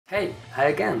Hey, hi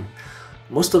again!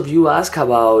 Most of you ask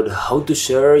about how to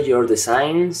share your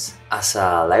designs as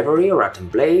a library or a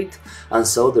template, and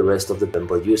so the rest of the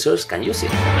Penpot users can use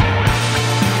it.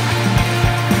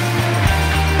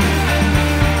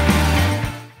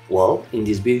 Well, in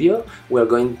this video, we are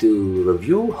going to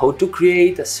review how to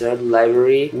create a shared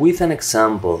library with an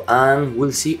example, and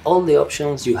we'll see all the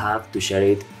options you have to share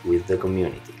it with the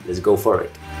community. Let's go for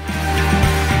it!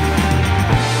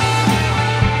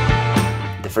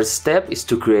 The first step is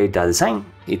to create a design.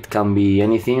 It can be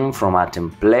anything from a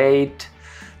template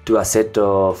to a set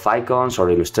of icons or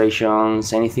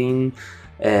illustrations, anything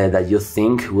that you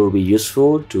think will be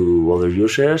useful to other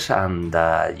users and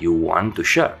that you want to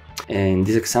share. In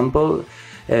this example,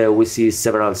 we see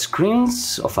several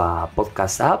screens of a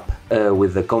podcast app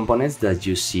with the components that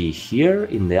you see here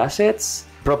in the assets,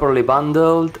 properly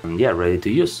bundled and ready to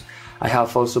use. I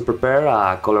have also prepared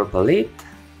a color palette,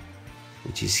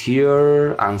 which is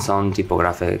here, and some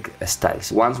typographic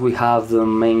styles. Once we have the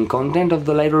main content of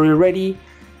the library ready,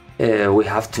 we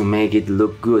have to make it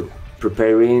look good,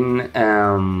 preparing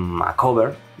a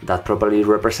cover that properly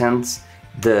represents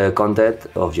the content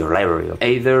of your library,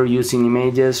 either using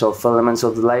images of elements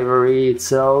of the library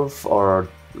itself or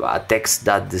a text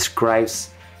that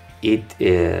describes it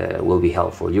will be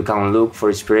helpful. You can look for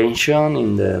inspiration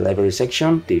in the library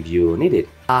section if you need it.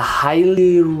 A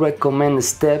highly recommended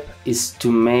step is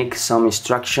to make some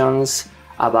instructions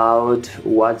about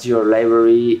what your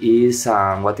library is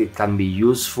and what it can be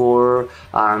used for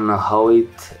and how it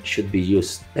should be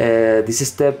used. This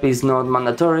step is not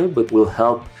mandatory but will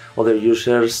help other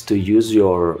users to use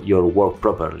your work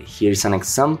properly. Here's an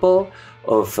example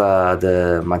of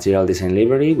the material design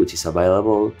library, which is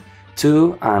available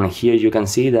too, and here you can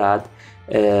see that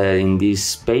in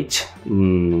this page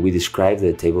we describe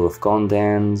the table of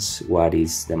contents, what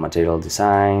is the material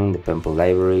design, the Penpot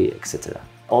library, etc.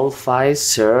 All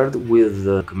files shared with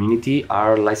the community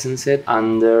are licensed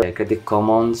under Creative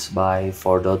Commons by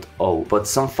 4.0, but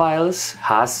some files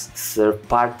has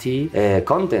third-party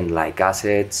content like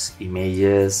assets,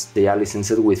 images. They are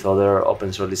licensed with other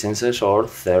open source licenses or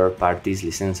third parties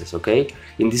licenses, okay?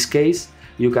 In this case,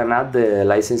 you can add the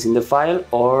license in the file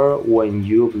or when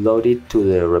you upload it to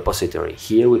the repository.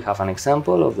 Here we have an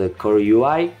example of the core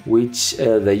UI, which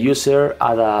the user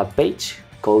add a page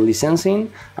called licensing,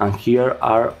 and here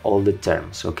are all the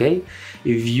terms, okay?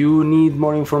 If you need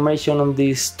more information on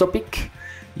this topic,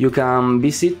 you can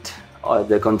visit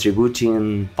the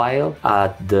contributing file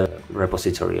at the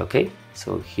repository, okay?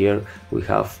 So here we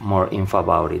have more info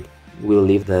about it. We'll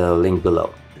leave the link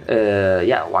below.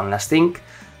 One last thing.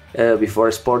 Before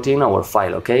exporting our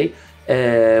file, okay?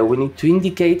 We need to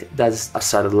indicate that's a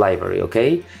shared library,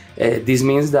 okay? This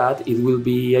means that it will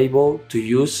be able to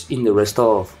use in the rest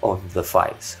of the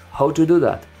files. How to do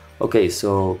that? Okay,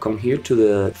 so come here to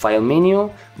the file menu,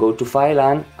 go to file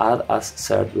and add as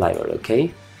shared library,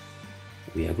 okay?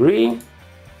 We agree,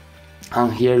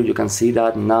 and here you can see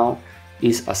that now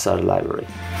is a shared library.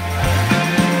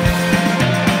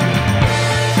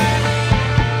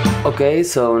 Okay,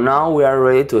 so now we are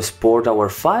ready to export our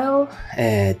file.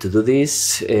 To do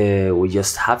this, we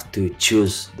just have to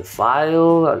choose the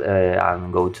file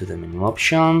and go to the menu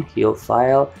option, here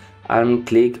file, and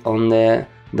click on the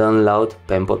download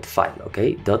Penpot file,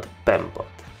 okay, .penpot.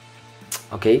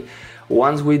 Okay,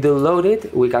 once we download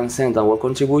it, we can send our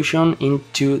contribution in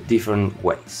two different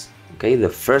ways. Okay, the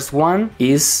first one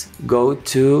is go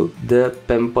to the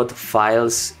Penpot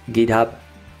files GitHub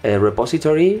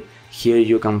repository. Here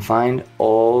you can find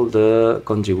all the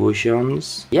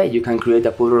contributions. You can create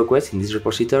a pull request in this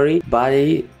repository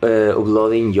by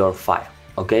uploading your file,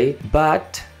 okay?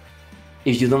 But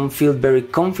if you don't feel very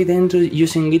confident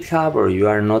using GitHub or you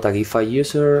are not a GitHub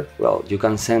user, well, you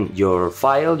can send your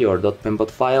file, your .penpot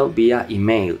file, via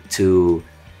email to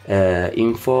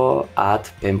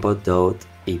info@penpot.app,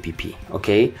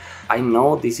 okay? I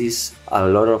know this is a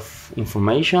lot of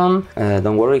information.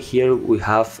 Don't worry, here we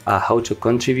have a how to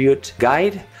contribute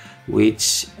guide,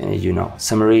 which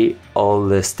summary all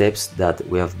the steps that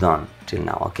we have done till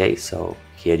now, okay? So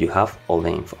here you have all the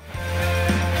info.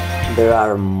 There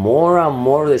are more and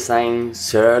more designs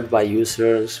shared by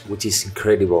users, which is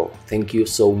incredible. Thank you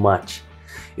so much.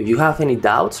 If you have any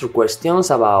doubts or questions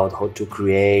about how to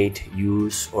create,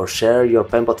 use or share your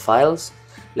Penpot files,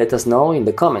 let us know in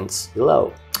the comments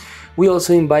below. We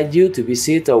also invite you to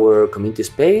visit our community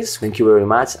space. Thank you very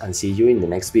much and see you in the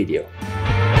next video.